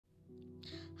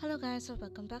Hello guys, and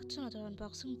welcome back to another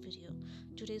unboxing video.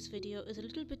 Today's video is a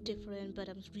little bit different, but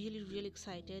I'm really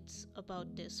excited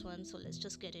about this one, so let's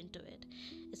just get into it.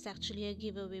 It's actually a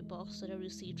giveaway box that I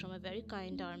received from a very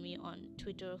kind army on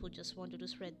Twitter who just wanted to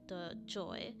spread the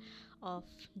joy of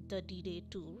the D-Day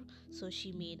tour. So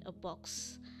she made a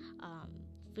box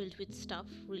filled with stuff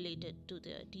related to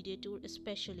the D-Day tour,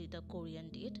 especially the Korean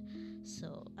date.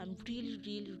 So I'm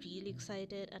really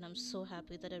excited, and I'm so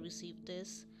happy that I received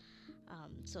this.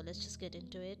 So let's just get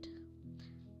into it.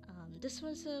 This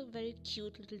was a very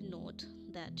cute little note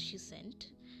that she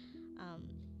sent.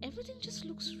 Everything just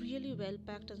looks really well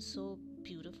packed and so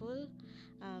beautiful.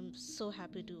 I'm so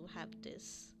happy to have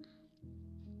this.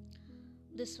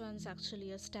 This one's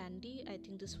actually a standee. I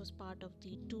think this was part of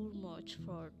the tour merch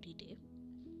for D-Day.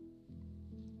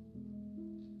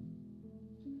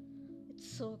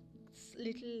 It's so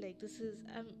little, like, this is,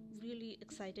 I'm really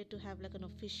excited to have like an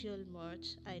official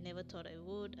merch. I never thought I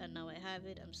would, and now I have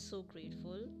it. I'm so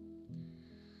grateful.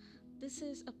 This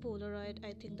is a Polaroid,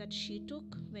 I think, that she took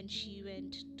when she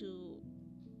went to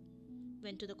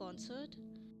the concert.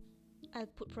 I'll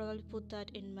probably put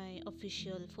that in my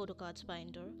official photo cards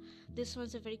binder. This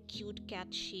one's a very cute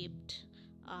cat shaped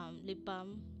lip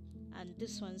balm, and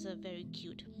this one's a very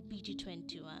cute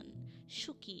BT21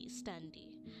 Shuki standee.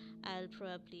 I'll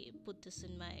probably put this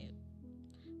in my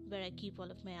where I keep all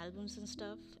of my albums and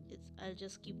stuff. I'll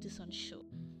just keep this on show.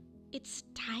 It's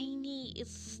tiny.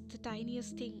 It's the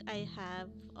tiniest thing I have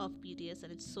of BTS,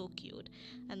 and it's so cute.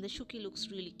 And the Shuki looks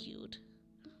really cute.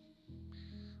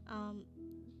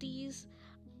 These,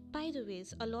 by the way,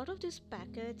 a lot of these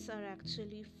packets are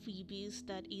actually freebies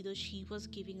that either she was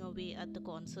giving away at the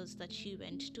concerts that she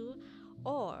went to,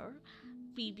 or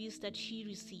freebies that she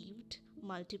received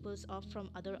multiples of from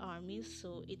other armies.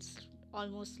 So it's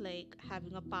almost like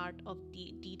having a part of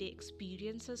the D-Day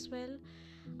experience as well.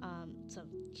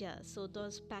 So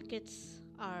those packets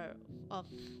are of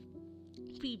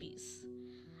freebies.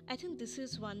 I think this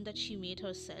is one that she made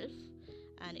herself,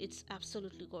 and it's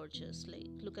absolutely gorgeous. Like,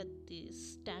 look at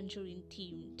these tangerine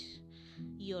themed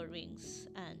earrings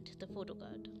and the photo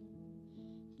card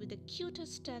with the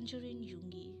cutest tangerine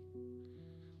yungi.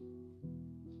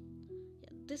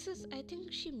 This is, I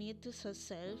think she made this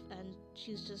herself, and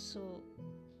she's just so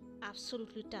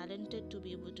absolutely talented to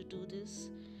be able to do this.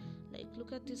 Like,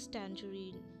 look at these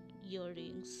tangerine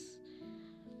earrings.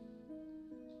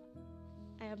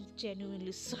 I am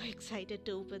genuinely so excited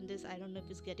to open this. I don't know if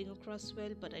it's getting across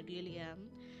well, but I really am.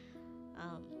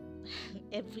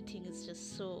 Everything is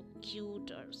just so cute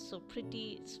or so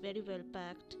pretty. It's very well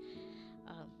packed.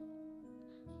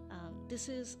 This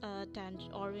is a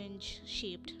orange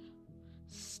shaped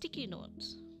sticky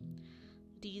notes.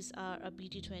 These are a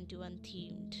BT21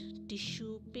 themed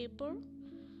tissue paper.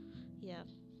 Yeah.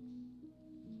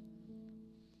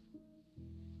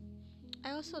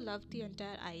 I also love the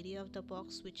entire idea of the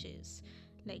box, which is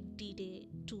like D-Day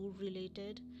tour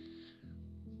related.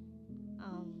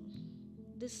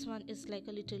 This one is like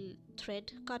a little thread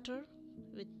cutter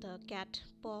with the cat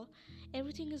paw.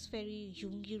 Everything is very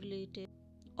Yoongi related,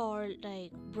 or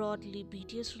like broadly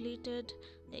BTS related.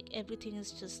 Like, everything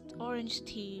is just orange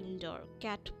themed or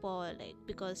cat paw, like,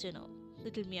 because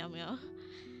little meow meow.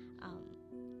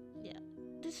 Yeah,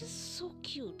 this is so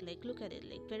cute. Like, look at it,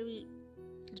 like very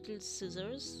little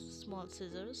scissors, small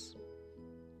scissors.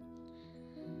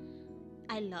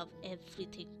 I love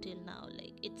everything till now.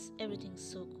 Like, everything's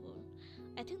so cool.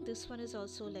 I think this one is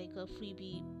also like a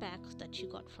freebie pack that she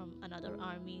got from another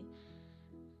army.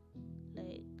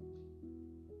 Like,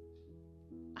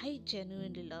 I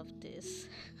genuinely love this.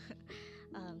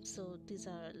 So these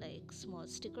are like small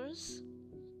stickers,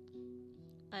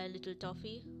 a little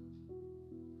toffee,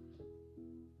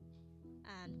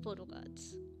 and photo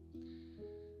cards.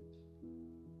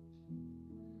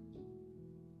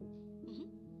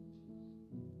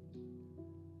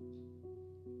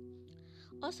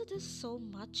 Also, there's so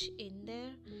much in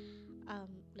there.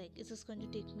 Like, it's just going to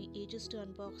take me ages to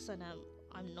unbox, and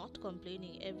I'm not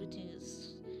complaining. Everything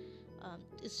is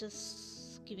it's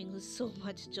just giving us so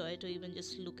much joy to even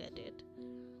just look at it.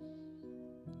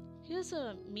 Here's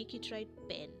a make it right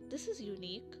pen. This is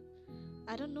unique.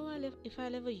 I don't know if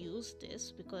I'll ever use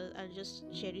this, because I'll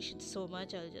just cherish it so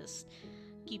much. I'll just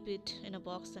keep it in a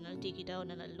box, and I'll take it out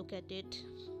and I'll look at it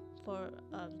for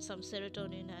some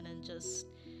serotonin, and then just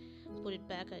put it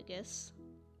back, I guess.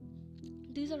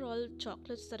 These are all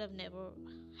chocolates that I've never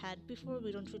had before.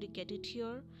 We don't really get it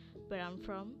here where I'm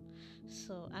from,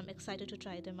 so I'm excited to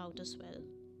try them out as well.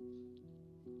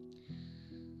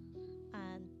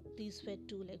 And these were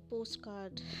two like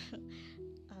postcard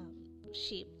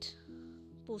shaped,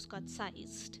 postcard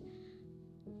sized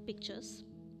pictures.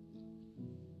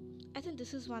 I think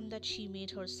this is one that she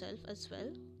made herself as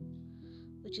well,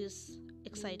 which is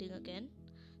exciting again.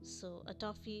 So a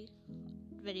toffee,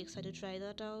 very excited to try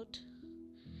that out.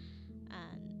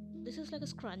 And this is like a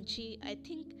scrunchie, I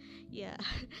think. Yeah,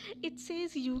 it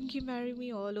says Yoongi marry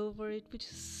me all over it, which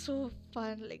is so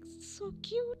fun, like so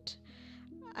cute.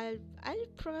 I'll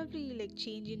probably like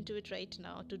change into it right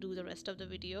now to do the rest of the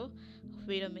video.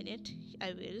 Wait a minute,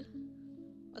 I will.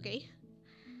 Okay.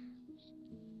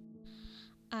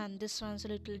 And this one's a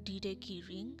little Dday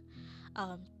keyring.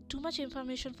 Too much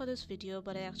information for this video,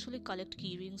 but I actually collect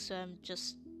keyrings, so I'm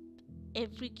just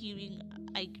every keyring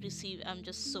I receive, I'm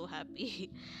just so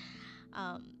happy.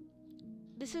 um,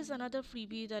 this is another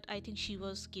freebie that I think she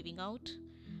was giving out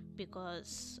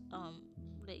because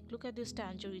like look at this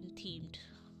tangerine themed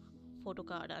photo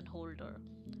card and holder.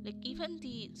 Like even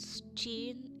the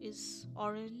chain is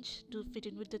orange to fit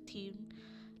in with the theme.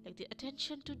 Like the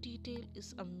attention to detail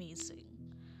is amazing.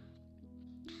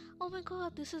 Oh my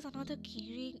god, this is another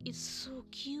keyring. It's so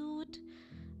cute.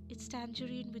 It's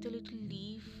tangerine with a little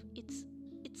leaf. It's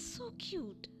so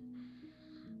cute.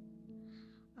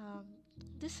 Um,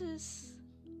 this is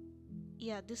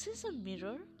this is a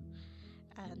mirror,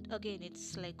 and again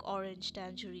it's like orange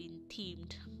tangerine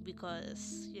themed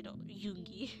because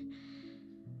Yoongi.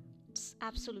 It's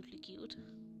absolutely cute.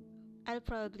 I'll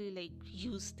probably like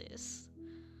use this.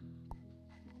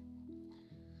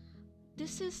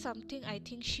 This is something I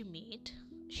think she made.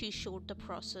 She showed the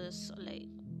process like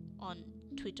on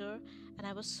Twitter, and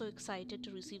I was so excited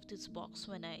to receive this box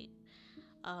when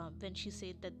she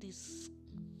said that this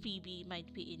freebie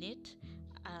might be in it.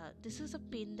 This is a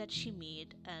pin that she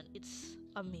made, and it's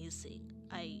amazing.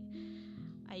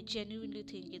 I genuinely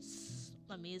think it's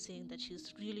amazing that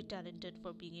she's really talented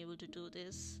for being able to do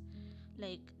this.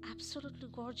 Like absolutely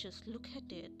gorgeous. Look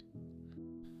at it.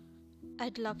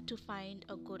 I'd love to find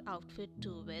a good outfit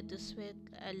to wear this with.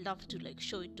 I'd love to like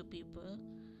show it to people.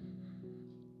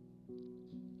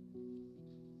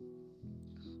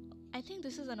 I think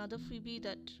this is another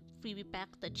freebie pack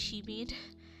that she made.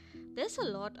 There's a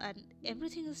lot, and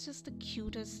everything is just the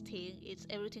cutest thing.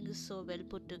 Everything is so well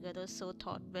put together, so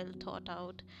well thought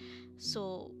out,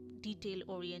 so detail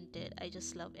oriented. I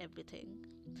just love everything.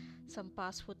 Some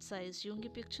passport size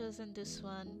Yoongi pictures in this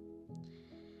one.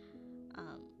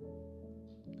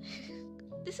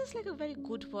 This is like a very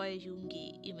good boy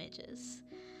Yoongi images,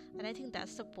 and I think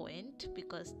that's the point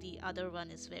because the other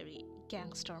one is very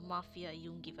gangster mafia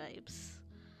Yoongi vibes.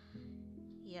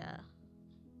 Yeah.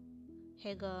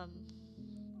 Haegeum,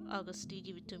 Agust,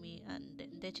 give it to me, and then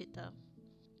Dechita.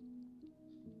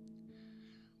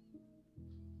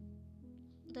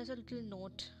 There's a little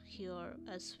note here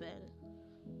as well.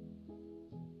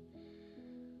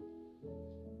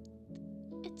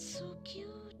 It's so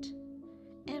cute.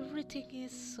 Everything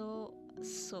is so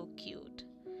cute.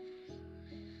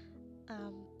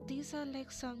 These are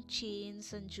like some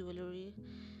chains and jewelry.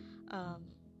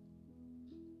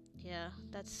 Yeah,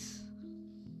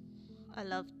 I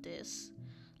love this.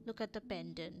 Look at the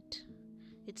pendant.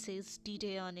 It says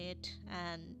Dday on it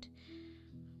and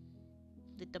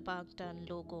with the Bangtan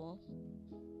logo,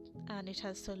 and it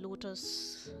has the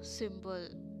lotus symbol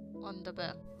on the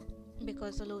back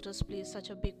because the lotus plays such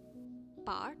a big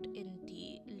part in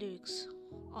the lyrics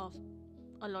of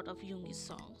a lot of Yoongi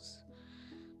songs.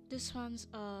 This one's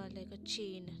like a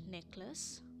chain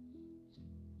necklace.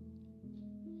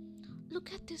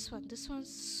 Look at this one. This one's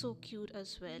so cute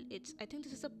as well. I think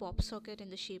this is a pop socket in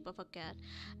the shape of a cat.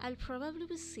 I'll probably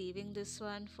be saving this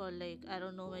one for like, I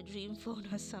don't know, my dream phone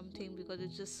or something because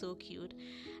it's just so cute,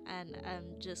 and I'm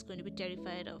just going to be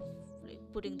terrified of like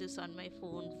putting this on my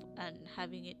phone and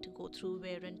having it to go through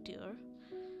wear and tear.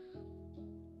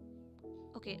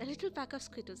 Okay, a little pack of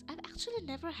Skittles. I've actually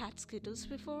never had Skittles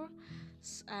before,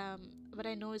 but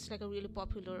I know it's like a really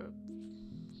popular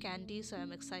candy, so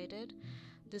I'm excited.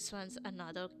 This one's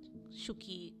another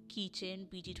Shuki keychain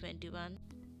BG21.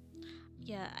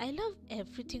 Yeah, I love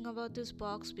everything about this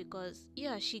box because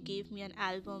yeah, she gave me an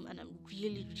album and I'm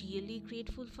really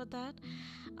grateful for that.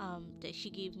 That she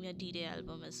gave me a Dday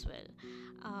album as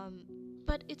well.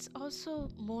 But it's also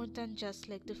more than just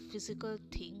like the physical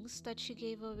things that she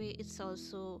gave away. It's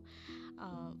also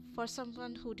for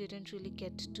someone who didn't really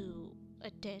get to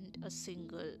attend a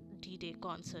single Dday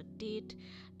concert date,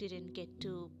 didn't get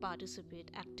to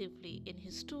participate actively in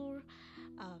his tour.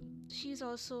 She's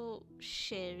also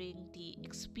sharing the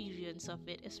experience of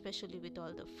it, especially with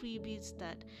all the freebies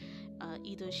that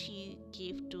either she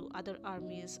gave to other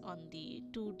armies on the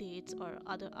tour dates or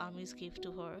other armies gave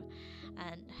to her.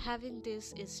 And having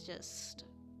this is just,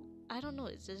 I don't know,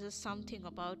 it's just something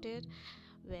about it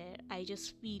where I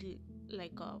just feel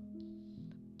like a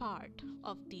part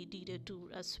of the Dday tour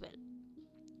as well.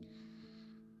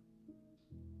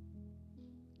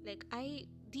 Like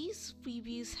these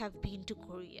freebies have been to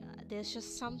Korea. There's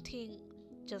just something,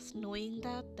 just knowing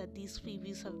that these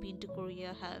freebies have been to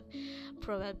Korea, have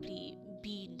probably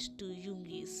been to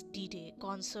Yoongi's Dday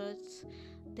concerts.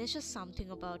 There's just something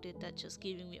about it that's just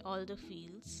giving me all the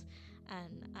feels,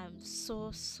 and I'm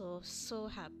so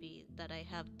happy that I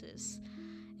have this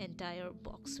entire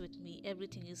box with me.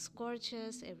 Everything is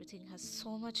gorgeous, everything has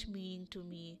so much meaning to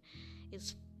me.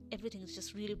 Everything is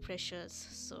just really precious.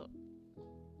 So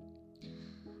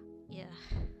yeah,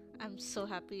 I'm so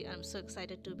happy, I'm so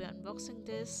excited to be unboxing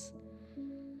this.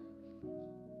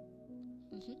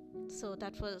 So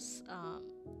that was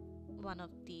one of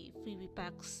the freebie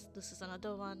packs. This is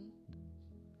another one.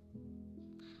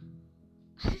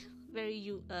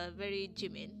 Very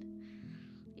Jimin.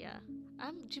 Yeah,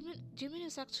 Jimin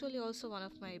is actually also one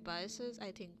of my biases.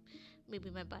 I think maybe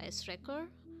my bias wrecker.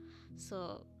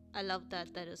 So I love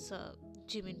that there is a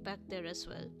Jimin pack there as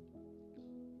well.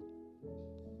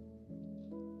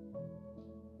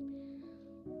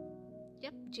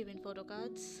 Yep, Jimin photo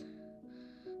cards.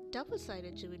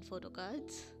 Double-sided Jimin photo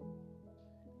cards.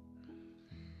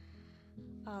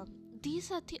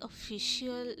 These are the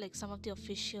official, like some of the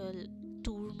official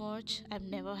tour merch. I've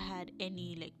never had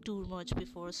any like tour merch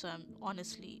before, so I'm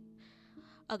honestly,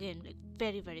 again, like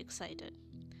very excited.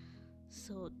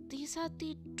 So these are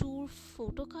the tour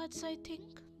photo cards, I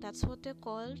think that's what they're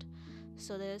called.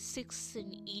 So there's 6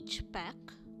 in each pack,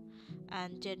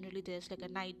 and generally there's like a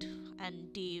night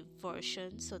and day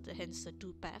version, so hence the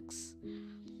 2 packs.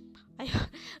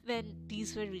 When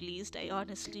these were released, I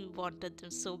honestly wanted them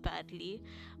so badly,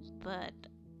 but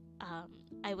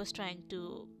I was trying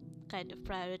to kind of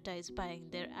prioritize buying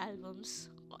their albums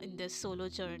in their solo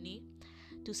journey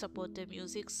to support their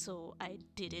music, so I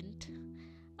didn't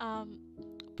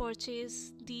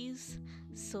purchase these.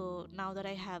 So now that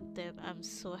I have them, I'm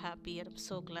so happy and I'm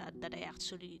so glad that I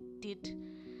actually did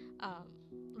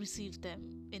receive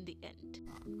them in the end.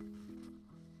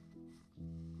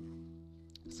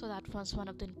 So that was one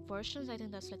of the versions. I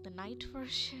think that's like the night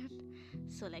version.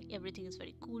 So like everything is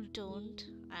very cool toned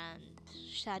and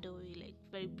shadowy, like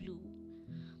very blue.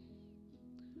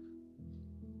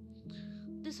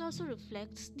 This also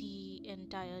reflects the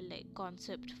entire like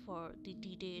concept for the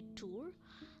Dday tour,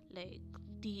 like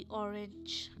the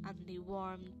orange and the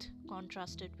warmth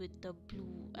contrasted with the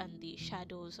blue and the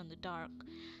shadows and the dark.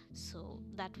 So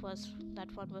that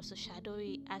one was the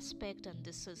shadowy aspect, and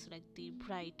this is like the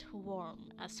bright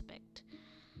warm aspect.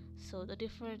 So the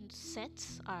different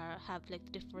sets have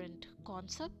like different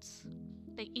concepts,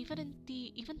 like even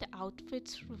the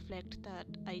outfits reflect that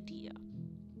idea.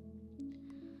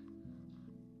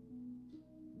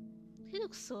 He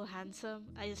looks so handsome.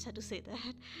 I just had to say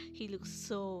that. He looks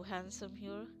so handsome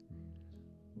here.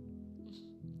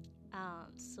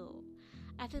 So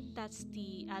I think that's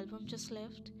the album just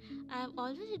left. I've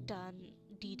already done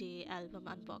Dday album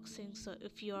unboxing, so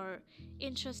if you're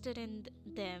interested in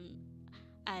them,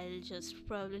 I'll just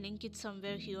probably link it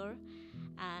somewhere here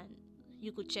and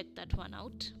you could check that one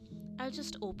out. I'll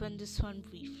just open this one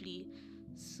briefly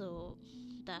so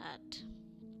that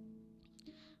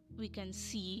we can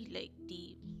see like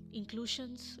the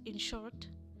inclusions in short.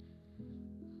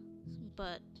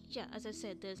 But yeah, as I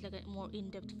said, there's like a more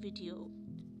in-depth video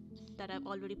that I've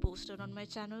already posted on my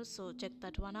channel, so check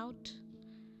that one out.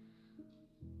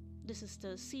 This is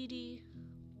the CD,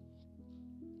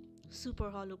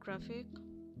 super holographic.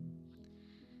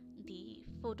 The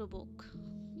photo book,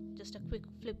 just a quick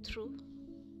flip through.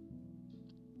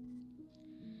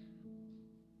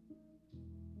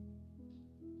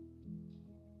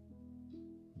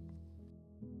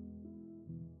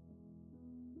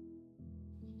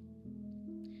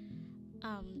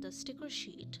 The sticker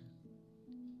sheet,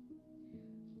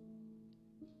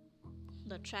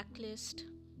 the track list,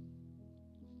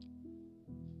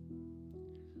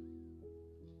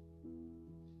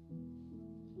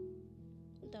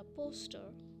 the poster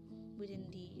within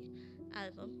the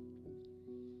album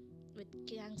with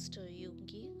gangster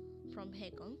Yoongi from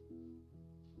Haegeum.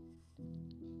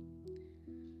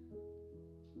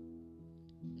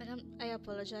 I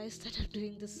apologize that I'm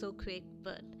doing this so quick,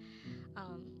 but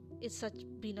it's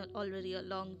been already a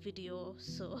long video,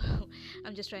 so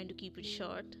I'm just trying to keep it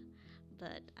short.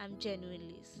 But I'm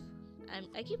genuinely,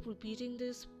 I keep repeating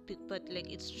this, but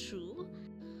like it's true.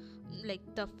 Like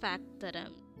the fact that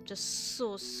I'm just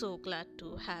so glad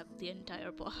to have the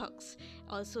entire box.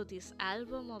 Also this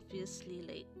album, obviously,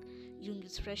 like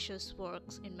Yoongi's precious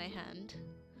works in my hand.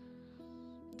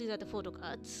 These are the photo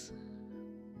cards.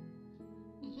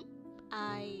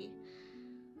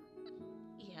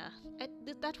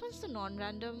 yeah, that one's the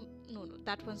non-random. No,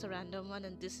 that one's a random one,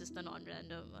 and this is the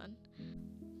non-random one.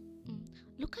 Mm.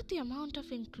 Look at the amount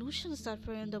of inclusions that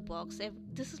were in the box.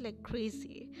 This is like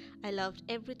crazy. I loved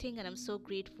everything, and I'm so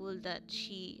grateful that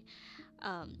she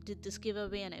did this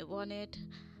giveaway and I won it.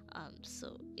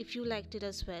 So if you liked it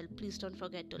as well, please don't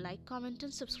forget to like, comment,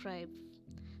 and subscribe.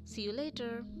 See you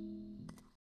later.